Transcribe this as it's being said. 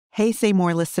Hey, Say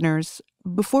More listeners.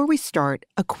 Before we start,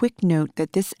 a quick note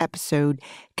that this episode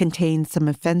contains some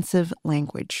offensive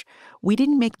language. We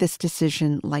didn't make this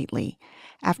decision lightly.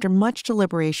 After much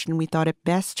deliberation, we thought it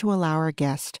best to allow our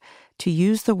guest to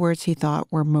use the words he thought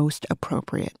were most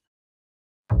appropriate.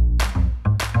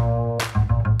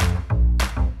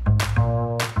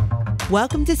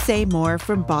 Welcome to Say More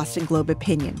from Boston Globe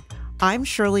Opinion. I'm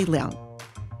Shirley Leung.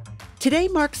 Today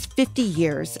marks 50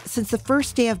 years since the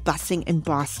first day of busing in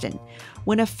Boston,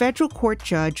 when a federal court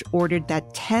judge ordered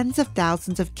that tens of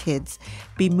thousands of kids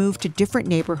be moved to different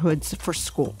neighborhoods for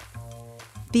school.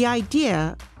 The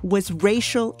idea was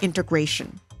racial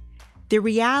integration. The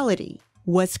reality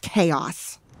was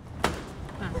chaos.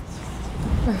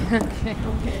 Okay.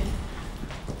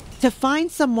 To find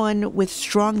someone with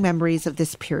strong memories of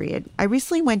this period, I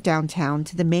recently went downtown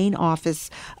to the main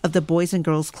office of the Boys and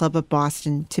Girls Club of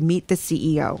Boston to meet the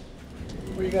CEO.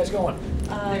 Where are you guys going?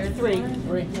 Three.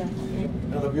 Yeah.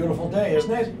 Another beautiful day,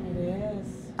 isn't it? It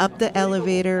is. Up the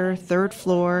elevator, third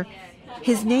floor.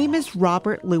 His name is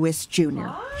Robert Lewis Jr.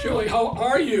 Shirley, how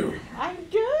are you? I'm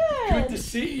good. Good to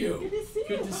see you. Good to see you.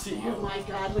 Good to see you. Oh my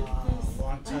God, look at this.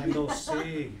 Long time no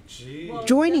see. Gee.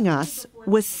 Joining us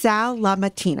was Sal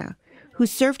LaMattina, who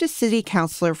served as city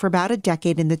councilor for about a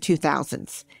decade in the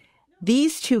 2000s.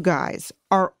 These two guys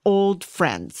are old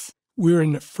friends. We were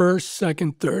in the first,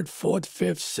 second, third, fourth,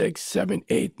 fifth, sixth, seventh,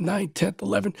 eighth, ninth, 10th,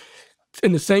 11th,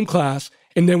 in the same class,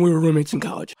 and then we were roommates in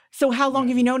college. So how long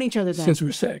have you known each other then? Since we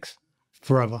were 6.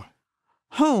 Forever.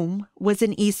 Home was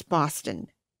in East Boston.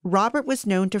 Robert was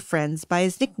known to friends by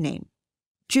his nickname,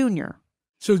 Junior.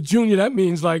 So Junior, that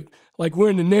means like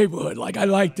we're in the neighborhood. Like, I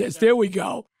like this. There we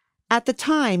go. At the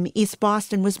time, East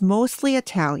Boston was mostly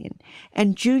Italian,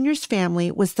 and Junior's family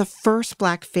was the first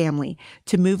Black family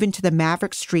to move into the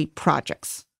Maverick Street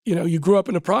projects. You know, you grew up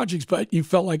in the projects, but you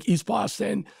felt like East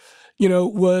Boston,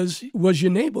 was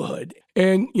your neighborhood.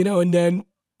 And, and then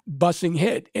busing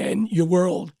hit and your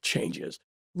world changes.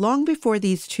 Long before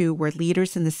these two were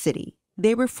leaders in the city,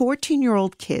 they were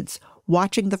 14-year-old kids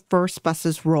watching the first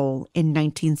buses roll in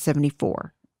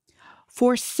 1974.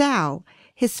 For Sal,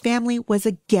 his family was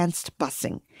against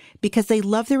busing because they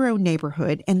loved their own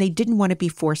neighborhood and they didn't want to be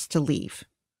forced to leave.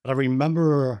 I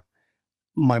remember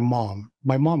my mom.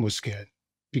 My mom was scared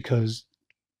because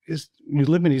you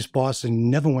live in East Boston, you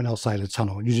never went outside the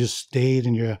tunnel. You just stayed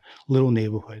in your little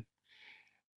neighborhood.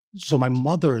 So my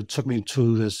mother took me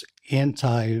to this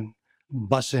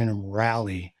anti-busing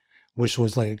rally, which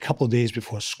was like a couple of days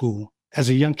before school. As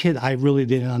a young kid, I really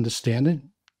didn't understand it.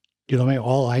 You know what I mean?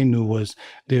 All I knew was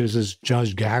there's this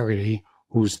Judge Garrity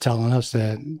who's telling us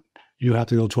that you have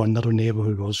to go to another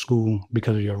neighborhood to go to school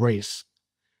because of your race.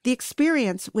 The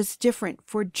experience was different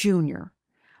for Junior.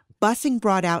 Busing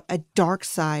brought out a dark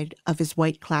side of his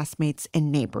white classmates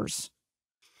and neighbors.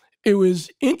 It was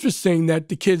interesting that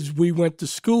the kids we went to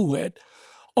school with,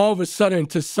 all of a sudden,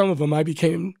 to some of them, I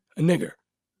became a nigger.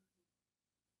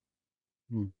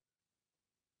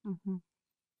 Mm-hmm.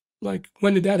 Like,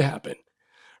 when did that happen?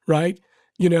 Right?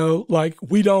 We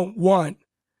don't want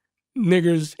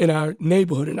niggers in our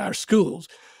neighborhood, in our schools.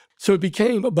 So it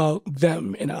became about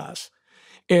them and us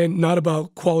and not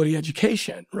about quality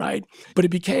education, right? But it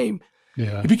became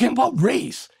about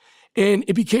race. And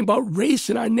it became about race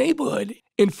in our neighborhood.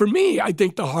 And for me, I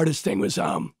think the hardest thing was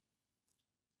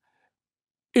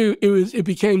it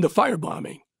became the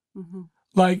firebombing. Mm-hmm.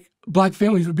 Like, Black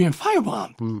families were being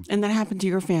firebombed. Mm. And that happened to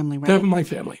your family, right? That happened to my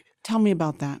family. Tell me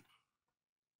about that.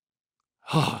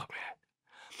 Oh, man.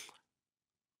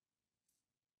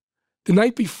 The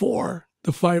night before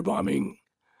the firebombing,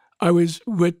 I was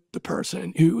with the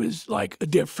person who was like a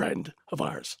dear friend of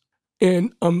ours.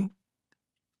 And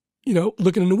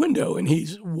looking in the window, and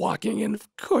he's walking, and of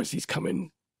course he's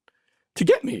coming to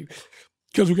get me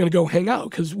because we're going to go hang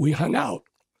out, because we hung out.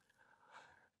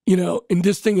 And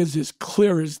this thing is as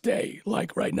clear as day,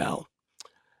 like right now.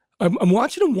 I'm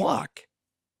watching him walk,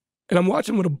 and I'm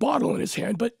watching him with a bottle in his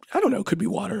hand, but I don't know, could be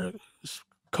water,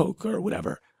 Coke, or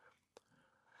whatever.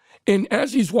 And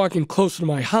as he's walking closer to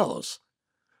my house,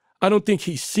 I don't think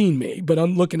he's seen me, but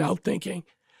I'm looking out thinking.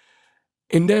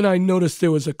 And then I noticed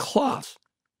there was a cloth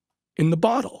in the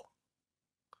bottle.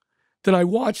 Then I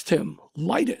watched him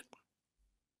light it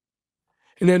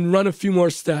and then run a few more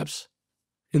steps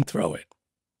and throw it.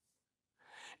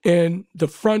 And the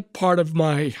front part of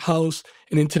my house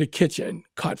and into the kitchen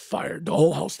caught fire. The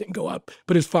whole house didn't go up,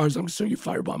 but as far as I'm concerned, you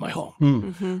firebomb my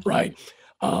home, right?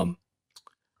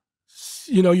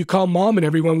 You call mom and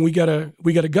everyone. We gotta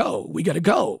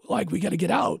go. Like, we gotta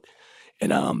get out.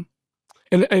 And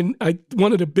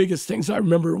one of the biggest things I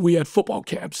remember, we had football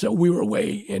camp, so we were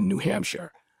away in New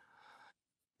Hampshire.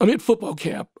 I'm at football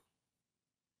camp.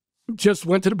 just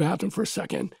went to the bathroom for a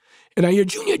second, and I hear,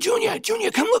 Junior,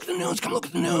 come look at the news, come look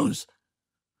at the news.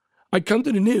 I come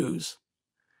to the news,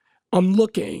 I'm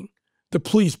looking, the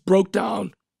police broke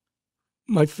down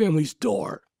my family's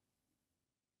door.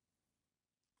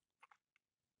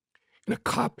 And a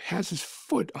cop has his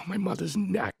foot on my mother's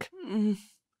neck. Mm.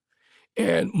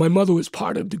 And my mother was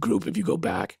part of the group, if you go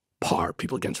back, PAR,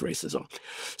 People Against Racism.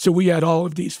 So we had all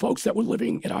of these folks that were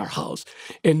living in our house,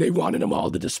 and they wanted them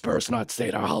all to disperse, not stay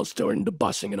at our house during the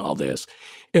busing and all this.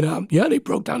 And they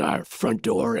broke down our front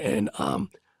door and,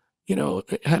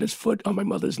 had his foot on my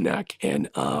mother's neck. And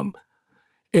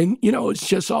it's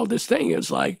just all this thing.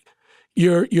 It's like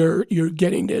you're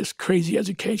getting this crazy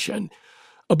education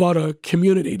about a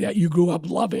community that you grew up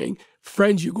loving,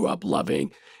 friends you grew up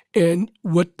loving, and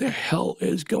what the hell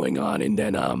is going on. And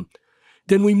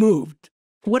then we moved.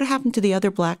 What happened to the other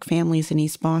Black families in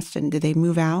East Boston? Did they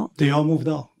move out? They all moved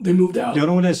out. They moved out. The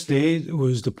only one that stayed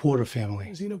was the Porter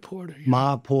family. Zena Porter. Yeah.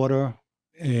 Ma Porter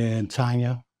and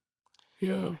Tanya.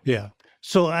 Yeah. Yeah.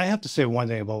 So I have to say one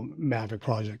thing about Maverick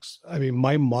Projects. I mean,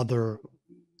 my mother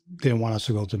didn't want us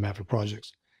to go to Maverick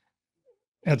Projects.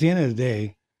 At the end of the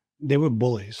day, they were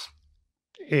bullies.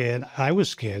 And I was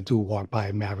scared to walk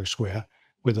by Maverick Square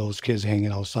with those kids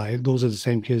hanging outside. Those are the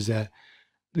same kids that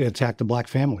they attacked the Black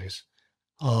families.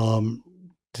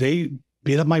 They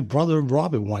beat up my brother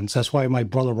Robert once. That's why my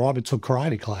brother Robert took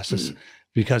karate classes,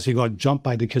 because he got jumped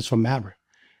by the kids from Maverick.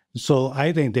 So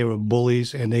I think they were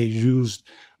bullies, and they used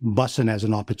busing as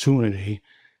an opportunity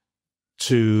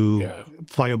to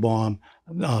firebomb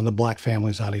the Black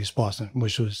families out of East Boston,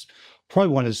 which was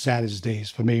probably one of the saddest days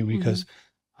for me, because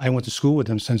I went to school with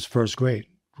them since first grade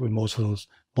with most of those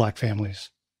Black families.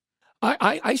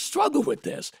 I struggle with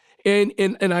this, and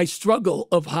I struggle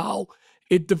of how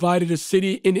it divided a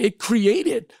city, and it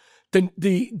created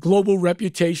the global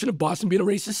reputation of Boston being a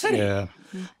racist city. Yeah.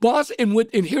 Boston,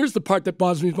 and here's the part that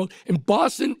bothers me most. And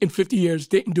Boston in 50 years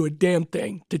didn't do a damn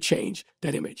thing to change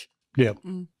that image. Yeah.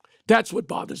 That's what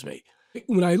bothers me.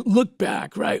 When I look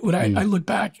back, right, I look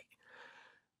back,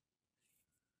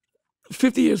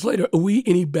 50 years later, are we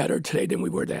any better today than we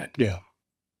were then? Yeah.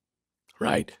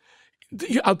 Right?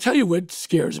 I'll tell you what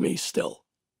scares me still.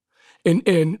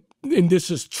 And this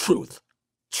is truth.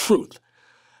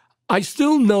 I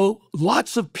still know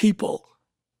lots of people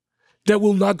that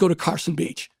will not go to Carson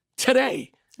Beach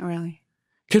today. Oh, really?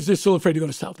 Because they're still afraid to go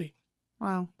to Southie.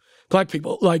 Wow. Black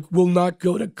people, will not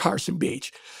go to Carson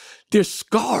Beach. There's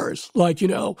scars,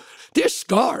 there's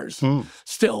scars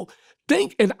still.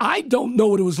 And I don't know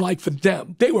what it was like for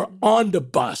them. They were on the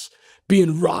bus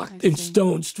being rocked and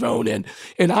stones thrown in,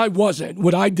 and I wasn't.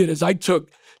 What I did is I took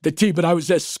the T, but I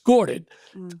was escorted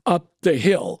up the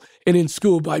hill and in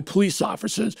school by police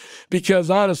officers, because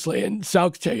honestly, and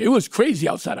Sal could tell you, it was crazy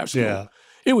outside our school. Yeah.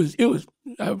 It was,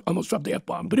 I almost dropped the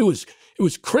F-bomb, but it was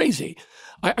crazy.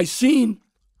 I seen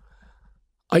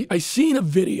a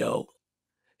video,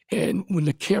 and when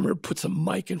the camera puts a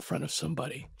mic in front of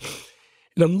somebody,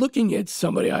 and I'm looking at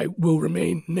somebody, I will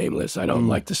remain nameless, I don't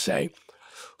like to say,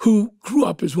 who grew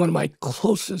up as one of my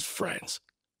closest friends,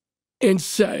 and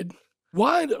said,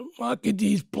 why the fuck are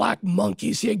these black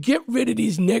monkeys here? Get rid of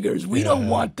these niggers. We don't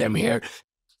want them here.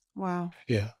 Wow.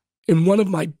 Yeah. And one of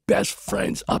my best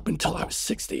friends up until I was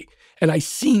 60. And I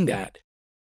seen that.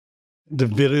 The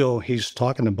video he's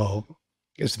talking about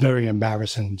is very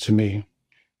embarrassing to me.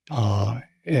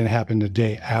 It happened the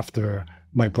day after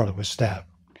my brother was stabbed.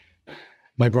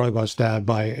 My brother got stabbed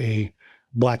by a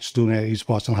Black student at East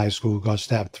Boston High School, got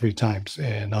stabbed 3 times.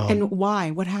 And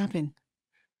why? What happened?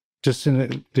 Just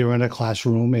they were in a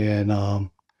classroom, and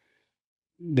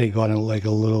they got in like a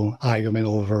little argument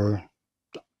over,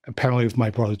 apparently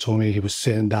my brother told me he was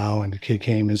sitting down and the kid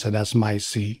came and said, that's my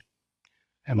seat.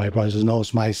 And my brother says, no,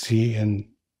 it's my seat. And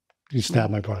he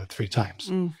stabbed my brother 3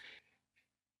 times.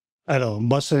 I don't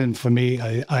know, busing for me,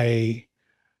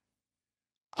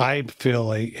 I feel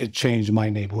like it changed my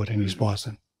neighborhood in East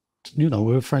Boston. We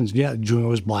were friends. Yeah, Junior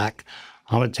was Black.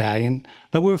 I'm Italian,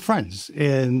 but we were friends.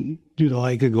 And,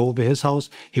 I could go over his house.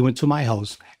 He went to my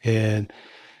house. And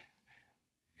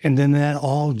then that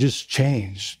all just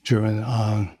changed during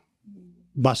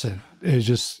busing. It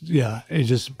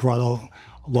just brought out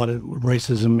a lot of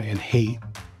racism and hate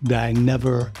that I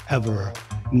never, ever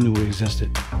knew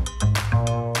existed.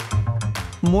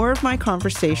 More of my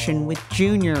conversation with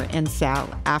Junior and Sal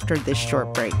after this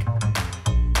short break.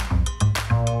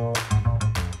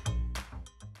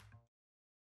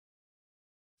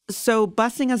 So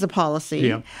busing as a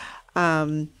policy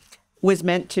was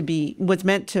meant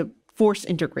to force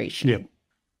integration.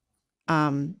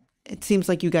 Yeah. It seems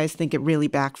like you guys think it really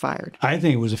backfired. I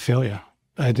think it was a failure.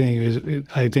 I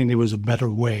think there was a better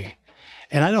way.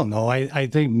 And I don't know. I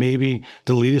think maybe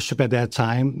the leadership at that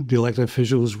time, the elected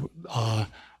officials,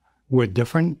 were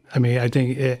different. I mean, I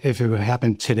think if it would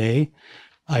happen today,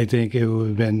 I think it would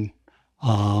have been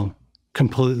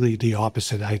completely the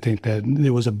opposite. I think that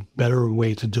there was a better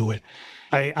way to do it.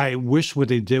 I wish what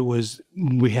they did was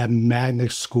we had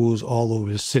magnet schools all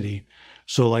over the city.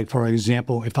 So, like, for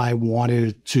example, if I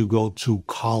wanted to go to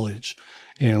college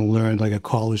and learn like a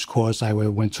college course, I would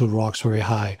have went to Roxbury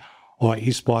High or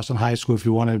East Boston High School. If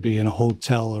you wanted to be in a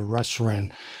hotel or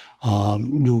restaurant,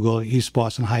 you go to East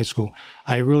Boston High School.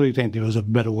 I really think there was a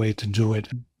better way to do it.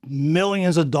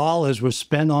 Millions of dollars were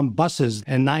spent on buses.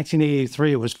 In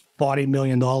 1983, it was $40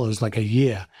 million like a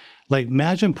year. Like,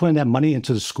 imagine putting that money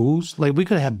into the schools. Like, we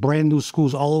could have brand new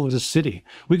schools all over the city.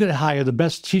 We could hire the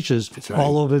best teachers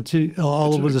all over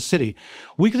the city.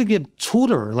 We could give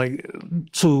tutor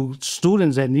to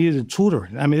students that needed a tutor.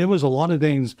 I mean, there was a lot of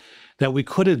things that we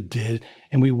could have did,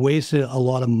 and we wasted a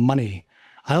lot of money.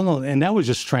 I don't know, and that was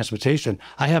just transportation.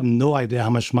 I have no idea how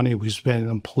much money we spent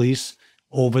on police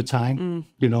overtime.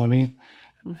 You know what I mean?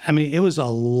 I mean, it was a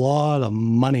lot of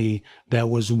money that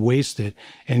was wasted.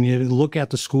 And you look at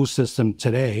the school system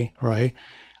today, right?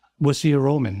 What's the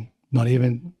enrollment? Not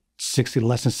even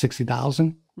less than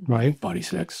 60,000, right?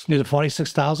 46. Is it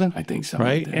 46,000? I think so.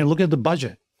 Right? And look at the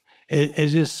budget.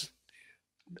 It's just,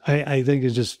 I think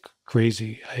it's just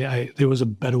crazy. There was a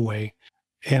better way.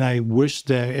 And I wish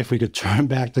that if we could turn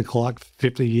back the clock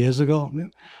 50 years ago,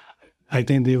 I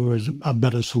think there was a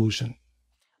better solution.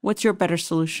 What's your better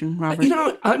solution, Robert? You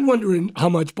know, I'm wondering how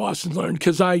much Boston learned,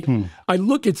 because I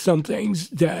look at some things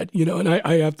that, you know, and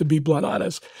I have to be blunt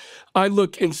honest. I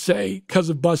look and say, because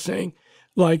of busing,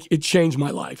 like, it changed my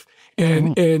life.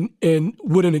 And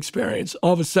what an experience.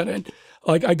 All of a sudden,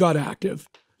 like, I got active.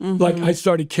 Like, I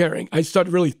started caring. I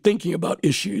started really thinking about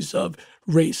issues of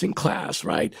race and class,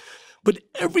 right? But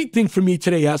everything for me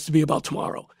today has to be about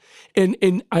tomorrow. And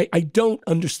I don't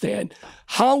understand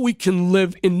how we can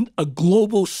live in a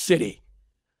global city,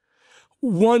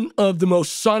 one of the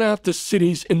most sought-after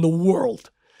cities in the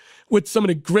world, with some of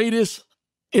the greatest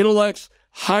intellects,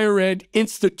 higher ed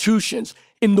institutions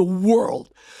in the world,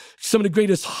 some of the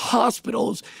greatest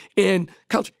hospitals and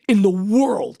colleges in the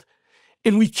world,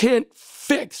 and we can't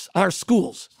fix our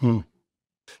schools.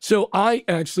 So I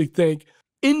actually think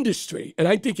industry, and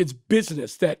I think it's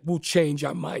business that will change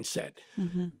our mindset.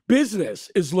 Business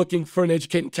is looking for an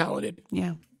educated, talented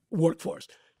workforce.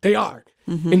 They are,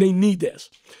 and they need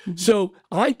this. So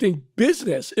I think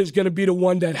business is going to be the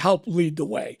one that help lead the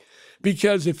way.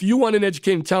 Because if you want an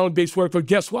educated, talent-based workforce,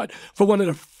 guess what? For one of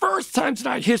the first times in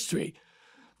our history,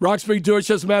 Roxbury,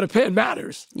 Dorchester, Mattapan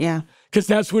matters. Yeah. Because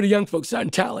that's where the young folks are in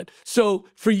talent. So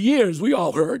for years, we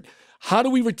all heard, how do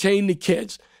we retain the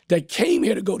kids that came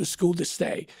here to go to school to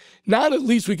stay? Now at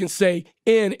least we can say,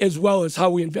 and as well as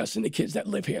how we invest in the kids that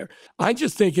live here. I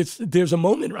just think there's a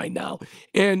moment right now.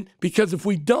 And because if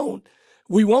we don't,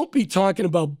 we won't be talking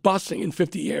about busing in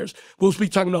 50 years. We'll be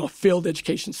talking about a failed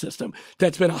education system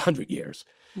that's been 100 years.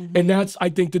 And that's, I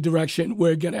think, the direction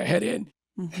we're going to head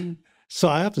in. So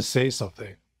I have to say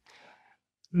something.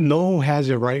 No one has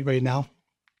it right now.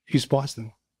 East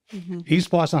Boston. East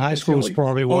Boston High School is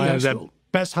probably one of the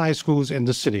best high schools in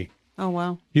the city. Oh,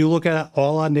 wow. You look at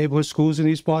all our neighborhood schools in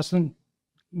East Boston,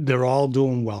 they're all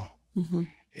doing well.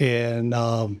 And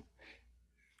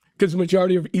because the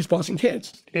majority of East Boston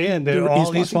kids. And they're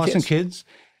all East Boston kids.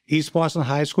 East Boston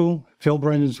High School, Phil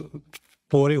Brennan's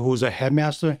 40, who's a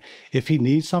headmaster, if he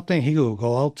needs something, he will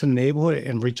go out to the neighborhood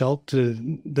and reach out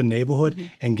to the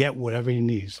neighborhood and get whatever he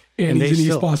needs. And he's an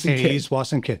East Boston kid. East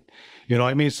Boston kid. You know what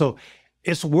I mean? So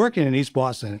it's working in East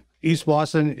Boston. East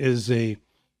Boston is it's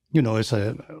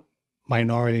a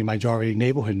majority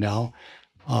neighborhood now,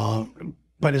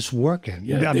 but it's working.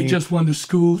 Yeah, they just won the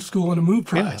school on the move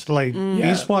prize.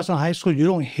 East Boston High School, you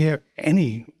don't hear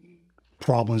any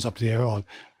problems up there or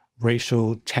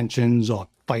racial tensions or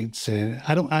fights, and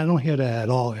I don't hear that at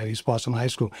all at East Boston High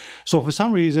School. So for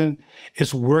some reason,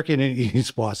 it's working in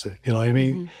East Boston. You know what I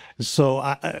mean? So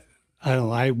I don't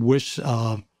know. I wish.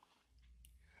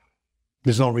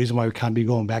 There's no reason why we can't be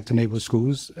going back to neighborhood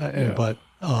schools, but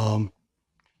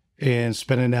and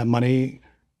spending that money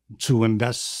to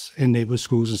invest in neighborhood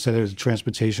schools instead of the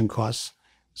transportation costs.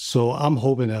 So I'm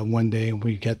hoping that one day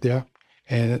we get there,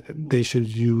 and they should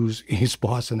use East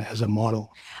Boston as a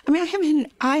model. I mean,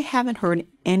 I haven't heard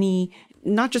any,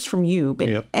 not just from you,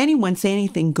 but anyone say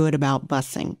anything good about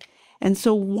busing. And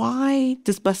so why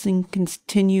does busing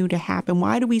continue to happen?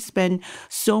 Why do we spend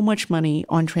so much money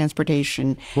on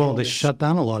transportation? Well, they shut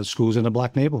down a lot of schools in the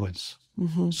black neighborhoods.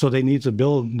 So they need to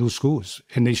build new schools,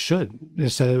 and they should.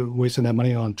 Instead of wasting that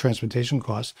money on transportation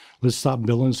costs, let's stop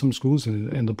building some schools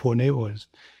in the poor neighborhoods.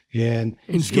 And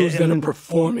in schools that are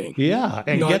performing. Yeah,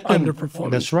 and not get them,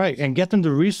 underperforming. That's right, and get them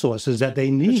the resources that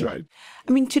they need. That's right.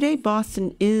 I mean, today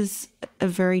Boston is a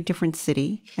very different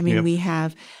city. I mean, we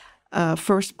have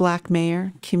first Black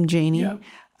mayor, Kim Janey,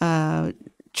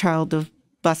 child of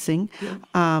busing.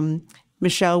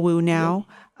 Michelle Wu now,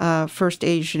 first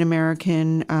Asian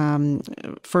American,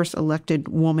 first elected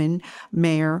woman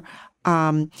mayor.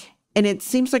 And it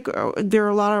seems like there are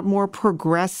a lot of more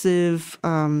progressive,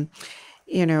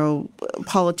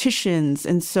 politicians.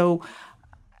 And so,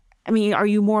 I mean, are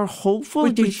you more hopeful?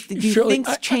 Do you think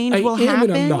change will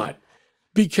happen? And I'm not.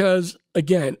 Because,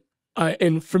 again,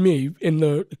 and for me, in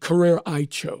the career I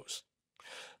chose,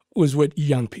 was with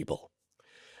young people.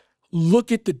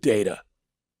 Look at the data.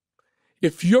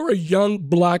 If you're a young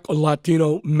Black or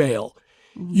Latino male,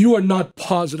 you are not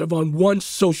positive on one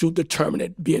social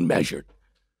determinant being measured.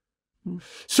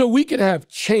 So we can have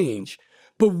change,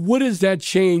 but what does that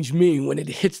change mean when it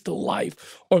hits the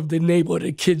life of the neighborhood,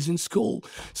 the kids in school?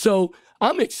 So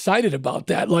I'm excited about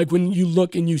that, like when you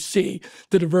look and you see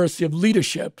the diversity of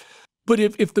leadership. But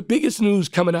if the biggest news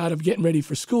coming out of getting ready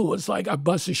for school is like our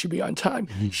buses should be on time,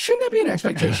 shouldn't that be an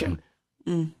expectation?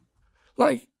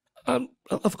 Like,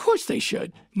 of course they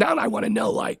should. Now I want to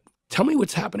know, like, tell me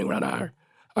what's happening around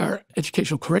our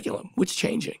educational curriculum. What's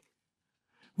changing?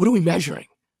 What are we measuring?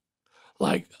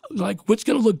 Like what's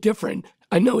going to look different?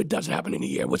 I know it doesn't happen in a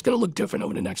year. What's going to look different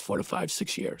over the next 4 to 5,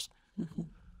 6 years?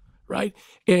 Right?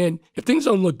 And if things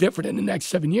don't look different in the next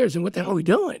 7 years, then what the hell are we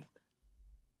doing?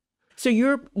 So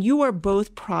you are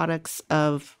both products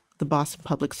of the Boston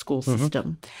public school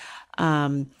system.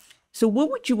 So what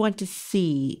would you want to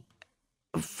see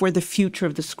for the future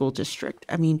of the school district?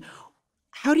 I mean,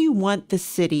 how do you want the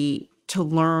city to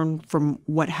learn from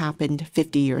what happened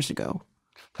 50 years ago?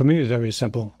 For me, it's very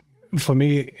simple. For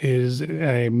me, is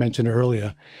I mentioned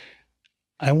earlier,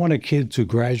 I want a kid to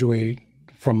graduate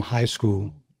from high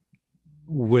school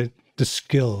with the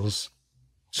skills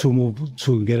to move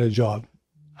to get a job,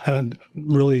 a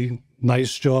really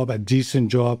nice job, a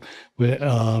decent job with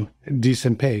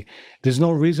decent pay. There's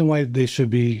no reason why they should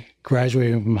be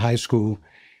graduating from high school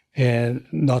and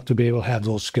not to be able to have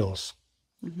those skills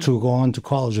to go on to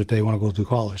college if they want to go to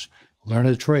college, learn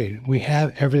a trade. We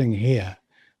have everything here.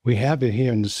 We have it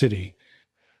here in the city.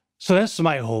 So that's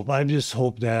my hope. I just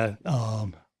hope that,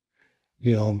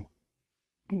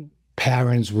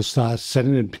 parents will start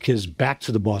sending their kids back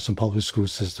to the Boston public school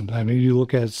system. I mean, you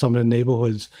look at some of the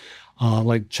neighborhoods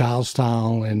like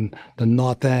Charlestown and the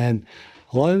North End,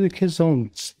 a lot of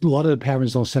the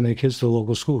parents don't send their kids to the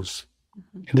local schools.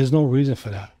 And there's no reason for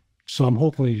that. So I'm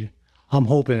hoping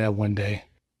that one day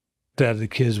that the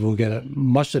kids will get a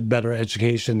much better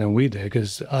education than we did.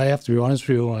 Because I have to be honest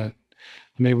with you,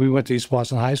 we went to East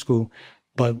Boston High School,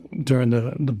 but during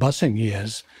the busing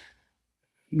years,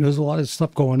 there's a lot of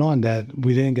stuff going on that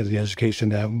we didn't get the education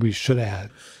that we should have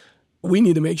had. We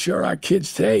need to make sure our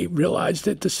kids today realize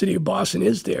that the city of Boston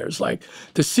is theirs. Like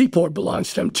the seaport belongs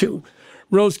to them too.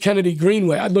 Rose Kennedy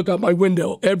Greenway, I look out my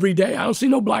window every day. I don't see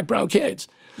no Black, brown kids.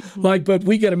 But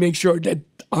we got to make sure that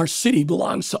our city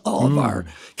belongs to all of our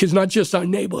kids, not just our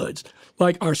neighborhoods,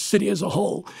 like our city as a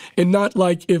whole. And not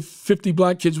like if 50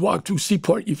 Black kids walk through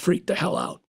Seaport, you freak the hell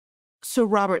out. So,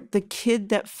 Robert, the kid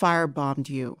that firebombed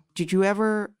you, did you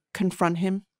ever confront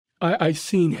him? I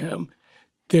seen him.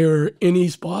 They were in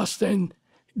East Boston.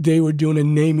 They were doing a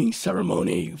naming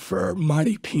ceremony for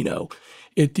Marty Pino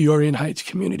at the Orient Heights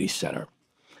Community Center.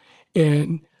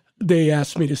 And they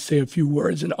asked me to say a few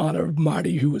words in honor of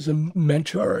Marty, who was a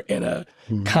mentor and a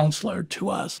counselor to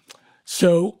us.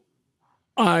 So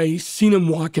I seen him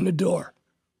walk in the door.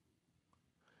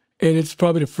 And it's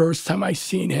probably the first time I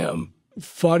seen him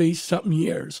 40-something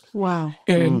years. Wow.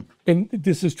 And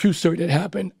this is true story that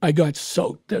happened. I got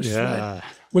soaked. The sweat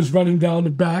was running down the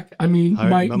back. I mean,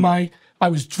 I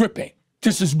was dripping.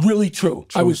 This is really true.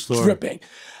 I was dripping.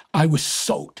 I was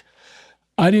soaked.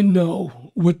 I didn't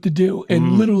know what to do.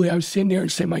 And literally I was sitting there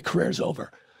and saying, my career's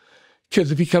over.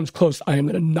 Because if he comes close, I am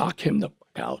going to knock him the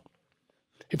fuck out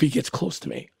if he gets close to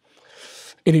me.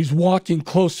 And he's walking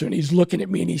closer and he's looking at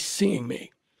me and he's seeing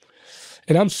me.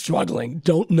 And I'm struggling,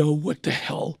 don't know what the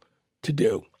hell to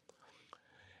do.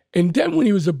 And then when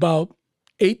he was about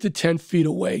 8 to 10 feet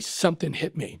away, something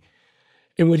hit me.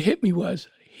 And what hit me was,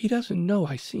 he doesn't know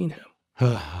I seen him.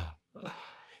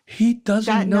 He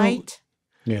doesn't know. That night?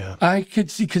 Yeah. I could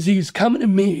see, because he was coming to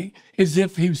me as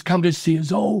if he was coming to see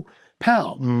his old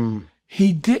pal.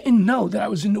 He didn't know that I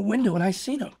was in the window and I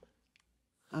seen him.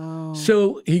 Oh.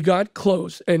 So he got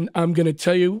close. And I'm going to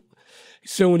tell you,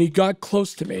 So when he got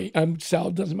close to me,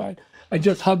 Sal doesn't mind, I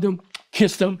just hugged him,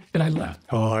 kissed him, and I left.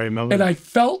 Oh, I remember. And I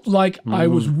felt like I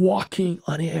was walking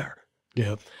on air.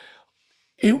 Yeah.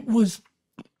 It was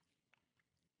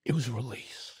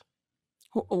release.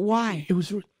 Why? It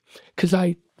was because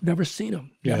I never seen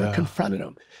him, never Yeah. confronted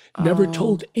him, never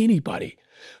told anybody.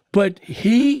 But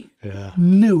he Yeah.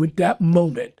 knew at that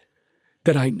moment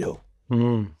that I knew.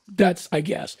 Mm. That's, I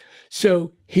guess.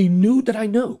 So he knew that I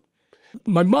knew.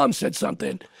 My mom said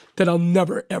something that I'll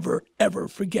never, ever, ever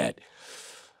forget.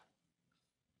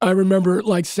 I remember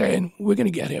like saying, we're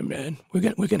going to get him, man. We're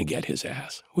going to get his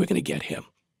ass. We're going to get him.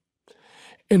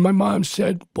 And my mom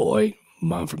said, boy,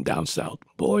 mom from down south,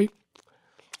 boy,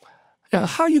 now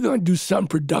how are you going to do something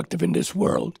productive in this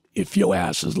world if your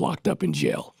ass is locked up in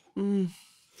jail?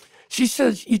 She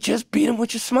says, you just beat him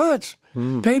with your smarts.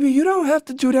 Baby, you don't have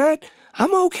to do that.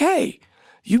 I'm okay.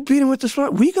 You beat him with the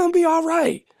smart. We going to be all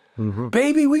right.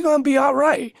 Baby, we going to be all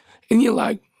right. And you're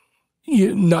like,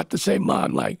 you're not the same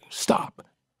mom, like, stop,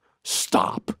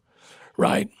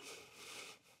 right?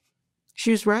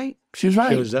 She was right. She was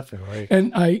right. It was definitely right.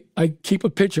 And I keep a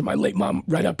picture of my late mom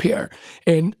right up here.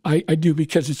 And I do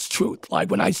because it's truth. Like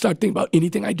when I start thinking about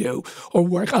anything I do or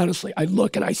work, honestly, I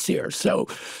look and I see her. So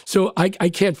I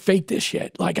can't fake this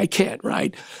shit. Like I can't,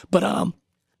 right? But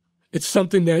it's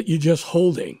something that you're just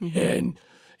holding and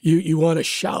you want to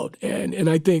shout. And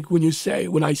I think when you say,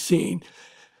 when I seen,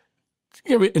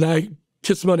 and I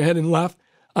kissed him on the head and laughed,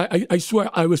 I swear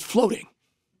I was floating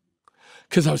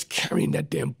because I was carrying that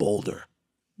damn boulder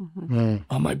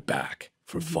on my back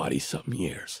for 40-something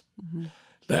years.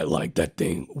 That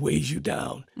thing weighs you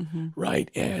down,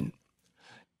 right? And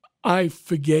I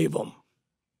forgave him,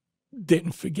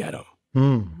 didn't forget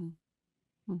him.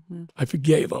 I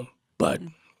forgave him, but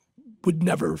would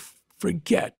never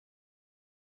forget.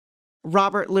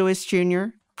 Robert Lewis Jr.,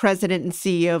 President and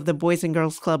CEO of the Boys and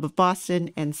Girls Club of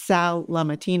Boston, and Sal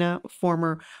LaMattina,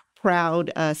 former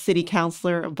proud city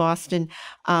councilor of Boston.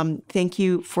 Thank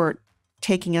you for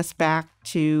taking us back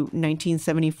to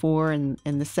 1974 and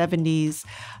the 70s.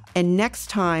 And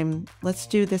next time, let's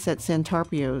do this at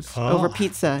Santarpio's over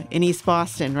pizza in East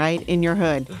Boston, right? In your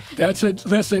hood. That's it.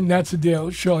 Listen, that's the deal.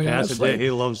 Shirley, That's honestly. the day.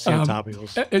 He loves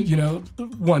Santarpio's.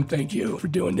 One, thank you for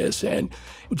doing this, and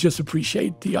just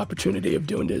appreciate the opportunity of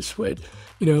doing this with,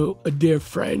 a dear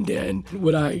friend. And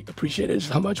what I appreciate is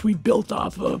how much we built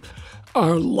off of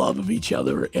our love of each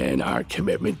other and our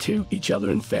commitment to each other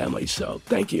and family. So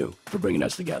thank you for bringing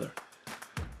us together.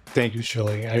 Thank you,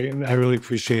 Shirley. I really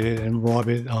appreciate it. And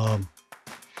Robert,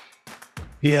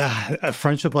 a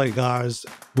friendship like ours,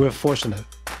 we're fortunate.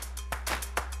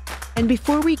 And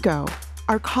before we go,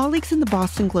 our colleagues in the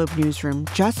Boston Globe newsroom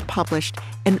just published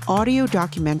an audio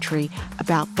documentary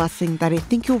about busing that I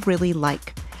think you'll really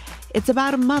like. It's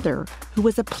about a mother who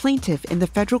was a plaintiff in the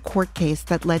federal court case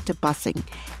that led to busing,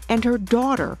 and her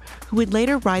daughter, who would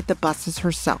later ride the buses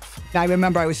herself. I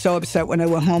remember I was so upset when I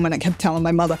went home and I kept telling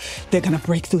my mother, they're going to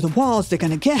break through the walls, they're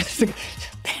going to get us.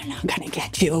 They're not going to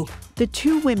get you. The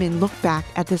two women look back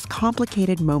at this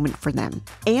complicated moment for them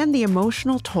and the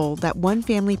emotional toll that one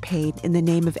family paid in the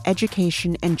name of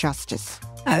education and justice.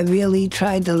 I really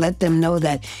tried to let them know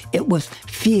that it was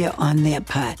fear on their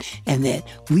part and that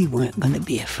we weren't going to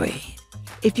be afraid.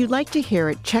 If you'd like to hear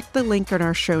it, check the link in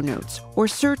our show notes or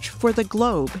search for The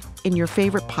Globe in your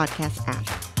favorite podcast app.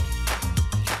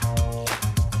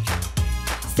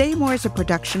 Say More is a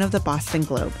production of the Boston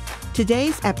Globe.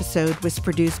 Today's episode was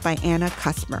produced by Anna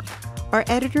Kusmer. Our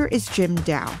editor is Jim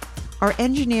Dow. Our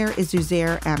engineer is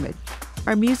Uzair Ahmed.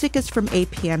 Our music is from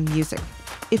APM Music.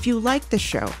 If you like the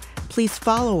show, please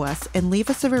follow us and leave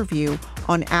us a review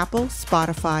on Apple,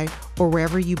 Spotify, or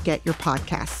wherever you get your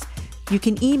podcasts. You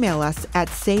can email us at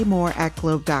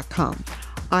saymore@globe.com.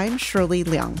 I'm Shirley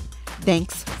Leung.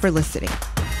 Thanks for listening.